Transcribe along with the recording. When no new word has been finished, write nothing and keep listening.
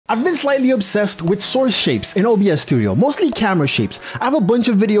I've been slightly obsessed with source shapes in OBS Studio, mostly camera shapes. I have a bunch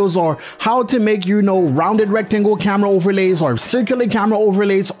of videos on how to make, rounded rectangle camera overlays or circular camera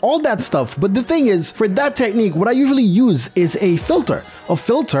overlays, all that stuff. But the thing is, for that technique, what I usually use is a filter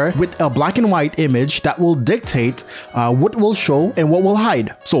with a black and white image that will dictate what will show and what will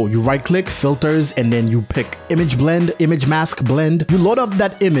hide. So you right click, filters, and then you pick image blend, image mask blend. You load up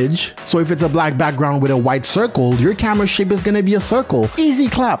that image. So if it's a black background with a white circle, your camera shape is gonna be a circle. Easy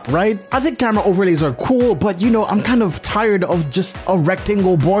clap, right? I think camera overlays are cool, but I'm kind of tired of just a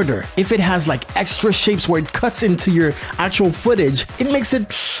rectangle border. If it has like extra shapes where it cuts into your actual footage, it makes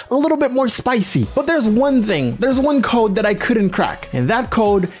it a little bit more spicy. But there's one code that I couldn't crack, and that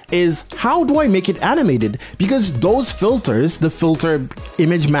code is, how do I make it animated? Because those filters, the filter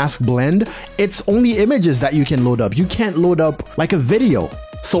image mask blend, it's only images that you can load up. You can't load up like a video.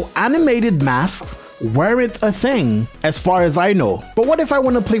 So animated masks weren't a thing as far as I know. But what if I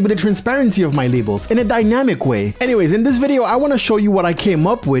want to play with the transparency of my labels in a dynamic way? Anyways, in this video, I want to show you what I came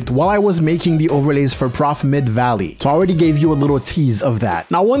up with while I was making the overlays for Prof Mid Valley. So I already gave you a little tease of that.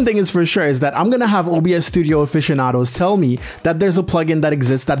 Now, one thing is for sure is that I'm going to have OBS Studio aficionados tell me that there's a plugin that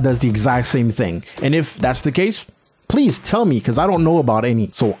exists that does the exact same thing. And if that's the case, please tell me, because I don't know about any.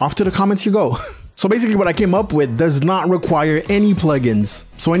 So off to the comments you go. So basically what I came up with does not require any plugins,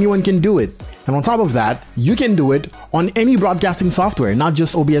 so anyone can do it. And on top of that, you can do it on any broadcasting software, not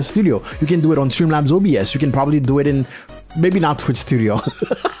just OBS Studio. You can do it on Streamlabs OBS. You can probably do it in maybe not Twitch Studio.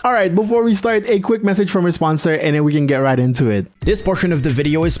 All right, before we start, a quick message from our sponsor and then we can get right into it. This portion of the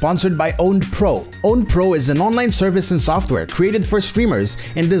video is sponsored by Owned Pro. Owned Pro is an online service and software created for streamers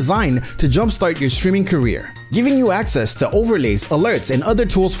and designed to jumpstart your streaming career, giving you access to overlays, alerts, and other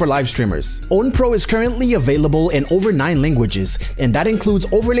tools for live streamers. Owned Pro is currently available in over 9 languages, and that includes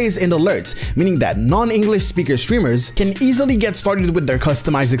overlays and alerts, meaning that non-English speaker streamers can easily get started with their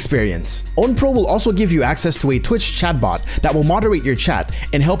customized experience. Owned Pro will also give you access to a Twitch chatbot that will moderate your chat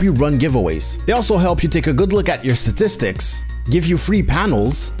and help you run giveaways. They also help you take a good look at your statistics, give you free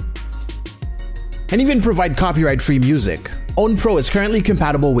panels, and even provide copyright-free music. Owned Pro is currently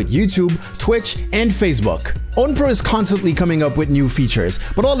compatible with YouTube, Twitch, and Facebook. Owned Pro is constantly coming up with new features,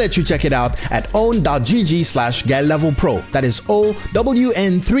 but I'll let you check it out at own.gg/GuileLevelPro. That is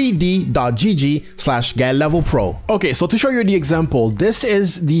own3d.gg/GuileLevelPro. Okay, so to show you the example, this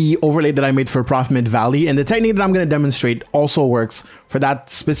is the overlay that I made for Prof Mid Valley, and the technique that I'm going to demonstrate also works for that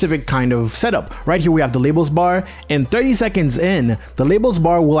specific kind of setup. Right here we have the labels bar, and 30 seconds in, the labels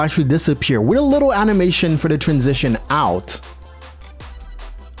bar will actually disappear with a little animation for the transition out.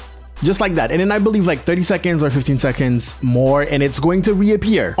 Just like that. And then I believe like 30 seconds or 15 seconds more and it's going to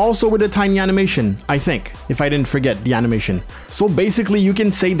reappear. Also with a tiny animation, I think, if I didn't forget the animation. So basically you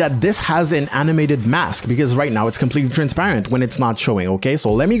can say that this has an animated mask because right now it's completely transparent when it's not showing, okay?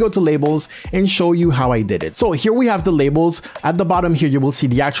 So let me go to labels and show you how I did it. So here we have the labels. At the bottom here, you will see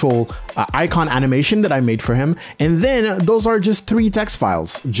the actual icon animation that I made for him. And then those are just 3 text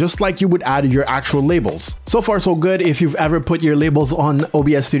files, just like you would add your actual labels. So far so good. If you've ever put your labels on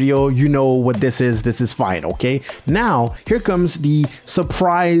OBS Studio, you know what this is fine, okay? Now, here comes the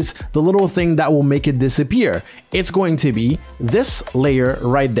surprise, the little thing that will make it disappear. It's going to be this layer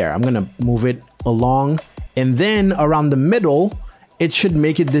right there. I'm gonna move it along, and then around the middle, it should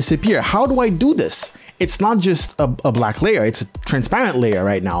make it disappear. How do I do this? It's not just a black layer, it's a transparent layer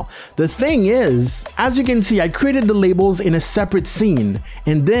right now. The thing is, as you can see, I created the labels in a separate scene,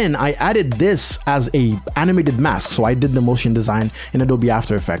 and then I added this as a animated mask. So I did the motion design in Adobe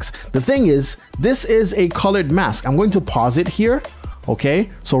After Effects. The thing is, this is a colored mask. I'm going to pause it here,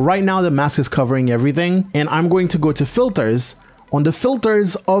 okay? So right now the mask is covering everything, and I'm going to go to filters, on the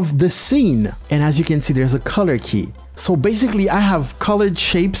filters of the scene. And as you can see, there's a color key. So basically I have colored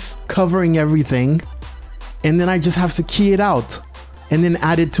shapes covering everything, and then I just have to key it out and then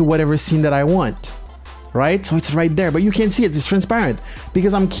add it to whatever scene that I want, right? So it's right there, but you can't see it, it's transparent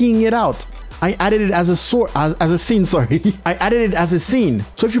because I'm keying it out. I added it as a scene, sorry. I added it as a scene.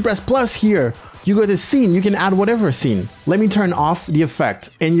 So if you press plus here, you go to scene, you can add whatever scene. Let me turn off the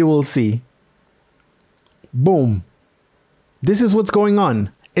effect and you will see. Boom. This is what's going on.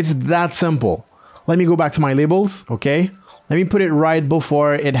 It's that simple. Let me go back to my labels, okay? Let me put it right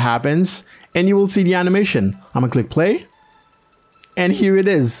before it happens and you will see the animation. I'm gonna click play and here it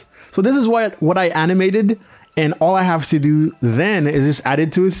is. So this is what I animated, and all I have to do then is just add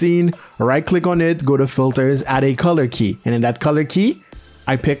it to a scene, right click on it, go to filters, add a color key, and in that color key,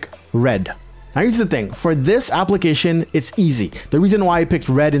 I pick red. Now here's the thing, for this application, it's easy. The reason why I picked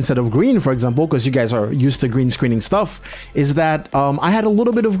red instead of green, for example, because you guys are used to green screening stuff, is that I had a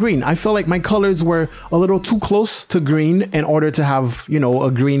little bit of green. I feel like my colors were a little too close to green in order to have, you know,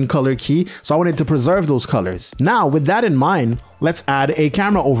 a green color key. So I wanted to preserve those colors. Now, with that in mind, let's add a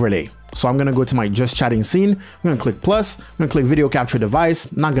camera overlay. So I'm gonna go to my just chatting scene. I'm gonna click plus, I'm gonna click video capture device,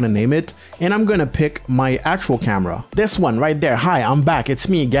 I'm not gonna name it, and I'm gonna pick my actual camera. This one right there. Hi, I'm back, it's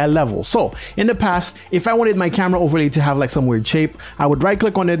me, Gal Level. So in the past, if I wanted my camera overlay to have like some weird shape, I would right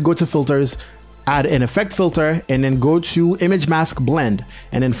click on it, go to filters, add an effect filter, and then go to image mask blend,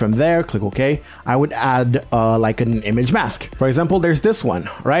 and then from there click OK. I would add like an image mask. For example, there's this one,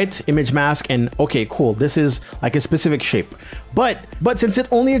 right? Image mask, and okay, cool, this is like a specific shape, but since it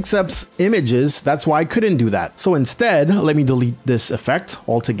only accepts images, that's why I couldn't do that. So instead, let me delete this effect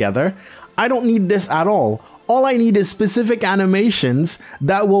altogether. I don't need this at all. All I need is specific animations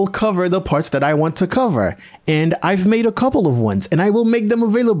that will cover the parts that I want to cover. And I've made a couple of ones, and I will make them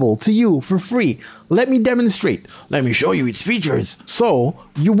available to you for free. Let me demonstrate. Let me show you its features. So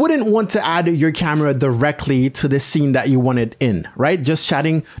you wouldn't want to add your camera directly to the scene that you want it in, right? Just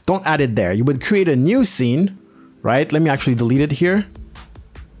chatting, don't add it there. You would create a new scene, right? Let me actually delete it here.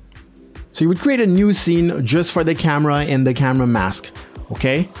 So you would create a new scene just for the camera and the camera mask.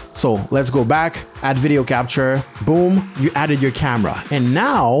 Okay, so let's go back, add video capture, boom, you added your camera. And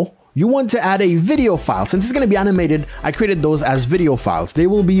now you want to add a video file. Since it's gonna be animated, I created those as video files. They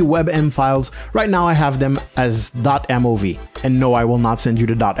will be WebM files. Right now I have them as .mov. And no, I will not send you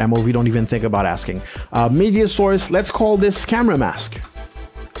the .mov, don't even think about asking. Media source, let's call this camera mask.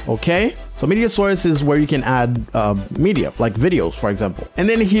 Okay, so media source is where you can add media, like videos, for example. And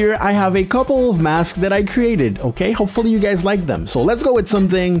then here I have a couple of masks that I created, okay? Hopefully you guys like them. So let's go with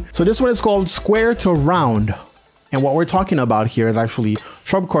something. So this one is called square to round. And what we're talking about here is actually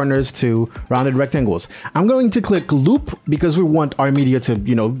sharp corners to rounded rectangles. I'm going to click loop because we want our media to,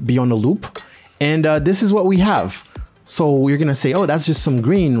 you know, be on the loop. And this is what we have. So you're gonna say, oh, that's just some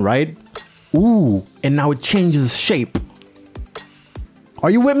green, right? Ooh, and now it changes shape. Are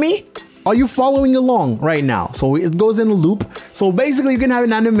you with me? Are you following along right now? So it goes in a loop. So basically you can have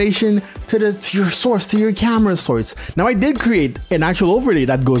an animation to your source, to your camera source. Now I did create an actual overlay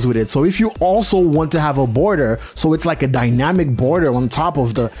that goes with it. So if you also want to have a border, so it's like a dynamic border on top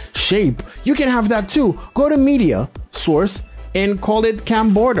of the shape, you can have that too. Go to media, source, and call it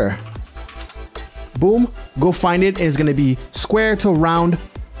cam border. Boom, go find it. It's gonna be square to round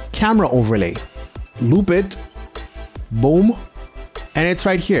camera overlay. Loop it, boom. And it's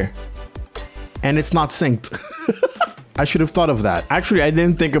right here. And it's not synced. I should have thought of that. Actually, I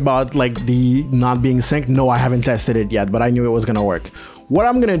didn't think about like the not being synced. No, I haven't tested it yet, but I knew it was gonna work. What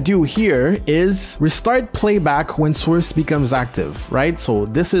I'm gonna do here is restart playback when source becomes active, right? So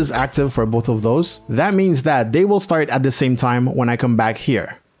this is active for both of those. That means that they will start at the same time when I come back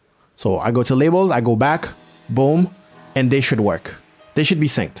here. So I go to labels, I go back, boom, and they should work. They should be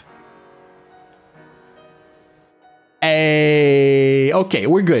synced. Hey, okay,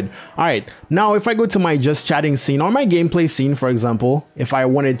 we're good. All right, now if I go to my just chatting scene or my gameplay scene, for example, if I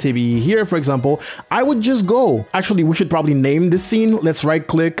wanted to be here, for example, I would just go. Actually, we should probably name this scene. Let's right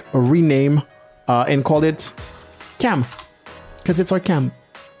click, rename, and call it cam, because it's our cam.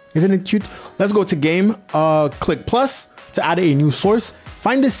 Isn't it cute? Let's go to game, click plus to add a new source,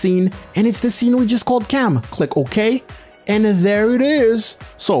 find the scene, and it's the scene we just called cam. Click OK, and there it is.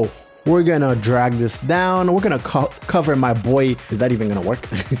 So we're gonna drag this down. We're gonna cover my boy. Is that even gonna work?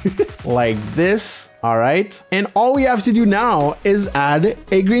 Like this, all right? And all we have to do now is add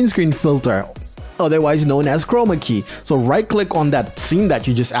a green screen filter, otherwise known as chroma key. So right click on that scene that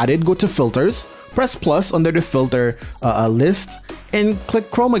you just added, go to filters, press plus under the filter list, and click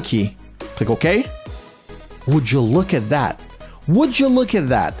chroma key. Click OK. Would you look at that? Would you look at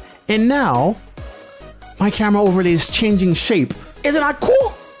that? And now my camera overlay is changing shape. Isn't that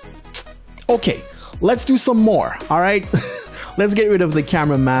cool? Okay, let's do some more, all right? Let's get rid of the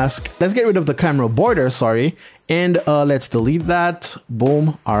camera mask. Let's get rid of the camera border, sorry. And let's delete that,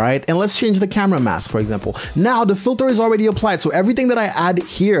 boom, all right? And let's change the camera mask, for example. Now the filter is already applied, so everything that I add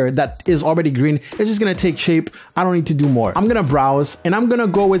here that is already green is just gonna take shape. I don't need to do more. I'm gonna browse, and I'm gonna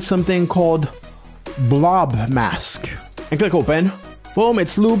go with something called blob mask. And click open, boom,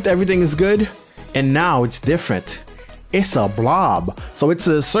 it's looped, everything is good. And now it's different. It's a blob. So it's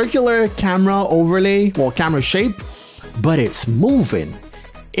a circular camera overlay, well, camera shape, but it's moving.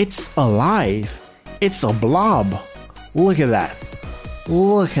 It's alive. It's a blob. Look at that.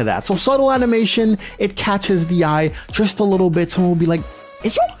 Look at that. So subtle animation, it catches the eye just a little bit. Someone will be like,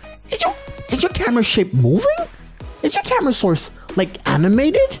 is your camera shape moving? Is your camera source like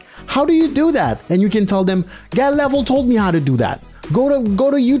animated? How do you do that? And you can tell them, Get Level told me how to do that. Go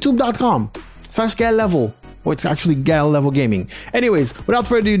to youtube.com/Get Level. Oh, it's actually Get Level Gaming. Anyways, without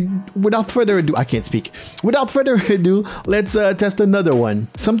further ado, I can't speak. Without further ado, let's test another one.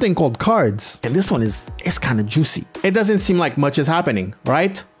 Something called cards. And this one is kind of juicy. It doesn't seem like much is happening,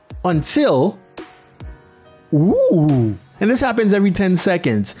 right? Until, ooh. And this happens every 10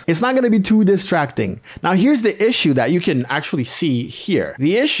 seconds. It's not gonna be too distracting. Now here's the issue that you can actually see here.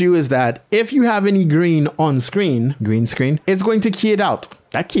 The issue is that if you have any green on screen, green screen, it's going to key it out.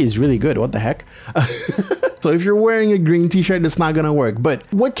 That key is really good, what the heck? So if you're wearing a green t-shirt, it's not gonna work. But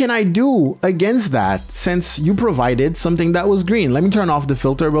what can I do against that since you provided something that was green? Let me turn off the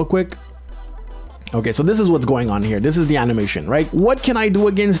filter real quick. Okay, so this is what's going on here. This is the animation, right? What can I do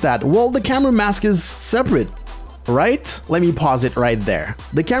against that? Well, the camera mask is separate. Right? Let me pause it right there.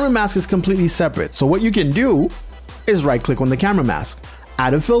 The camera mask is completely separate. So what you can do is right click on the camera mask,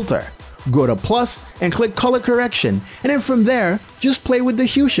 add a filter, go to plus and click color correction. And then from there, just play with the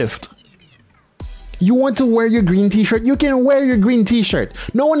hue shift. You want to wear your green t-shirt? You can wear your green t-shirt.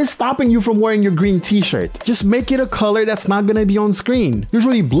 No one is stopping you from wearing your green t-shirt. Just make it a color that's not gonna be on screen.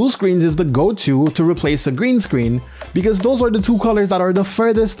 Usually blue screens is the go-to to replace a green screen because those are the two colors that are the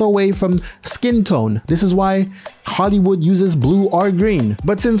furthest away from skin tone. This is why Hollywood uses blue or green.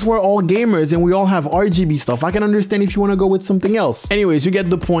 But since we're all gamers and we all have RGB stuff, I can understand if you wanna go with something else. Anyways, you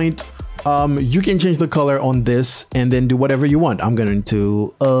get the point. You can change the color on this and then do whatever you want. I'm going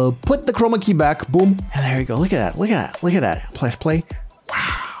to put the chroma key back, boom, and there you go. Look at that, look at that, look at that. Press play.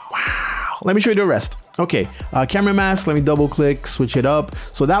 Wow, wow. Let me show you the rest. Okay, camera mask, let me double click, switch it up.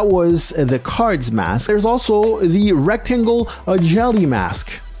 So that was the cards mask. There's also the rectangle jelly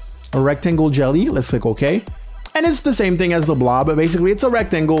mask. A rectangle jelly, let's click OK. And it's the same thing as the blob, but basically it's a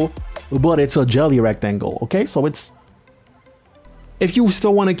rectangle, but it's a jelly rectangle, okay? So it's, if you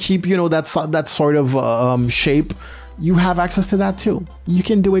still want to keep, you know, that sort of shape, you have access to that too. You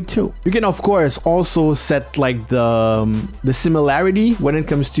can do it too. You can of course also set like the similarity when it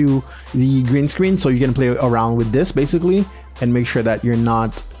comes to the green screen, so you can play around with this basically and make sure that you're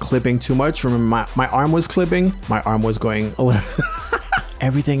not clipping too much. Remember my arm was clipping, my arm was going a little.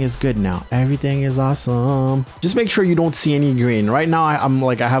 Everything is good now. Everything is awesome. Just make sure you don't see any green. Right now I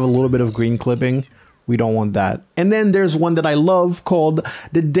have a little bit of green clipping. We don't want that. And then there's one that I love called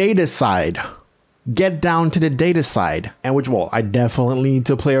the data side. Get down to the data side. And which, well, I definitely need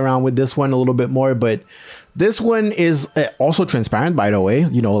to play around with this one a little bit more, but this one is also transparent, by the way.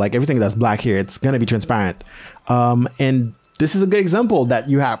 You know, like everything that's black here, it's gonna be transparent. And this is a good example that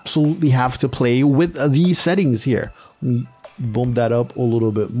you absolutely have to play with these settings here. Let me boom that up a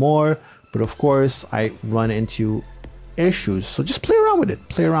little bit more. But of course, I run into issues. So just play around with it.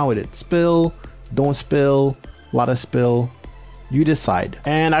 Play around with it. Spill. Don't spill, a lot of spill, you decide.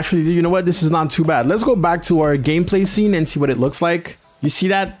 And actually, you know what? This is not too bad. Let's go back to our gameplay scene and see what it looks like. You see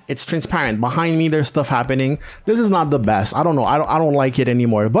that? It's transparent. Behind me, there's stuff happening. This is not the best. I don't know. I don't like it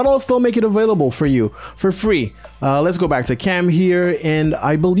anymore, but I'll still make it available for you for free. Let's go back to cam here. And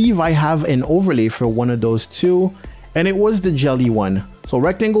I believe I have an overlay for one of those two. And it was the jelly one. So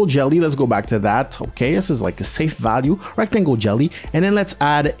rectangle jelly, let's go back to that. Okay, this is like a safe value, rectangle jelly. And then let's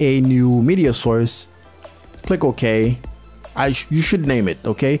add a new media source. Click OK. You should name it,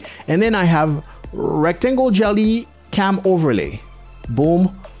 okay? And then I have rectangle jelly cam overlay.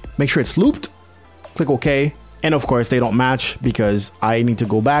 Boom. Make sure it's looped. Click OK. And of course, they don't match because I need to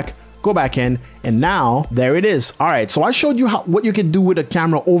go back in. And now there it is. All right, so I showed you what you could do with a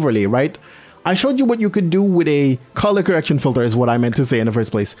camera overlay, right? I showed you what you could do with a color correction filter is what I meant to say in the first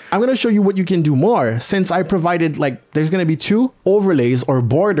place. I'm going to show you what you can do more since I provided, like, there's going to be two overlays or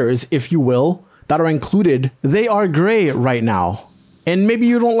borders, if you will, that are included. They are gray right now. And maybe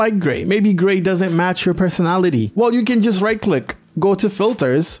you don't like gray. Maybe gray doesn't match your personality. Well, you can just right click, go to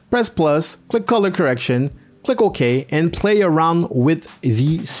filters, press plus, click color correction, click OK, and play around with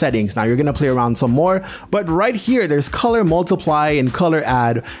the settings. Now you're gonna play around some more, but right here there's color multiply and color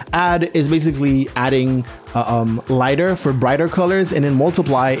add. Add is basically adding lighter for brighter colors, and then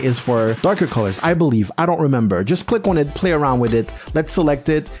multiply is for darker colors, I believe. I don't remember. Just click on it, play around with it. Let's select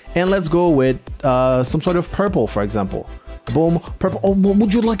it, and let's go with some sort of purple, for example. Boom, purple. Oh,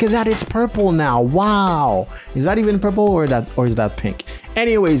 would you look at that? It's purple now. Wow. Is that even purple or is that pink?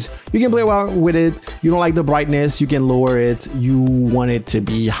 Anyways, you can play around with it. You don't like the brightness, you can lower it. You want it to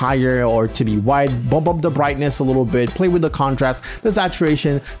be higher or to be wide, bump up the brightness a little bit, play with the contrast, the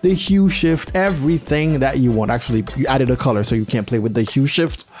saturation, the hue shift, everything that you want. Actually, you added a color, so you can't play with the hue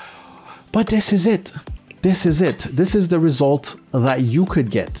shift. But this is it. This is it. This is the result that you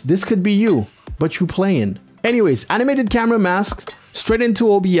could get. This could be you, but you playing. Anyways, animated camera masks straight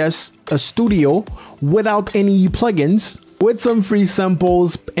into OBS Studio without any plugins, with some free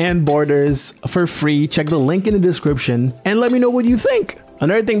samples and borders for free. Check the link in the description and let me know what you think.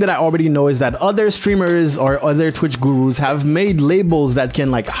 Another thing that I already know is that other streamers or other Twitch gurus have made labels that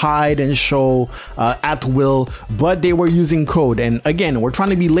can like hide and show at will, but they were using code. And again, we're trying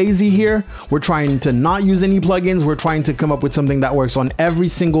to be lazy here. We're trying to not use any plugins. We're trying to come up with something that works on every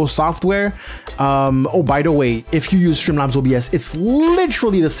single software. Oh, by the way, if you use Streamlabs OBS, it's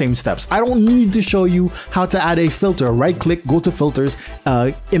literally the same steps. I don't need to show you how to add a filter. Right click, go to filters,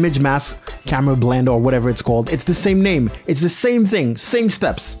 image mask, camera blend, or whatever it's called. It's the same name. It's the same thing, same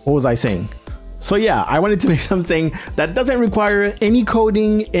steps. What was I saying? So yeah, I wanted to make something that doesn't require any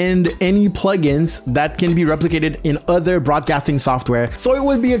coding and any plugins that can be replicated in other broadcasting software, so it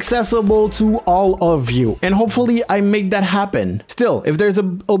would be accessible to all of you. And hopefully I make that happen. Still, if there's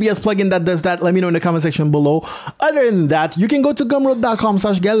an OBS plugin that does that, let me know in the comment section below. Other than that, you can go to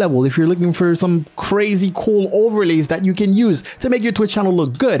gumroad.com/getlevel if you're looking for some crazy cool overlays that you can use to make your Twitch channel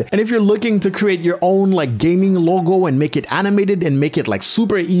look good. And if you're looking to create your own like gaming logo and make it animated and make it like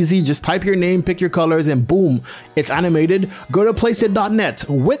super easy, just type your name, pick your colors, and boom, it's animated. Go to placeit.net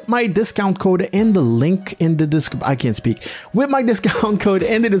with my discount code in the link in the description. I can't speak. With my discount code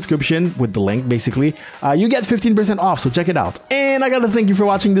in the description, with the link basically, you get 15% off, so check it out. And I gotta thank you for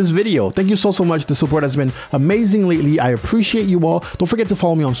watching this video. Thank you so much. The support has been amazing lately. I appreciate you all. Don't forget to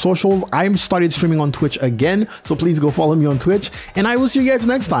follow me on social. I'm started streaming on Twitch again, so please go follow me on Twitch, and I will see you guys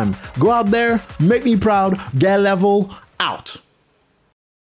next time. Go out there, make me proud, get level out.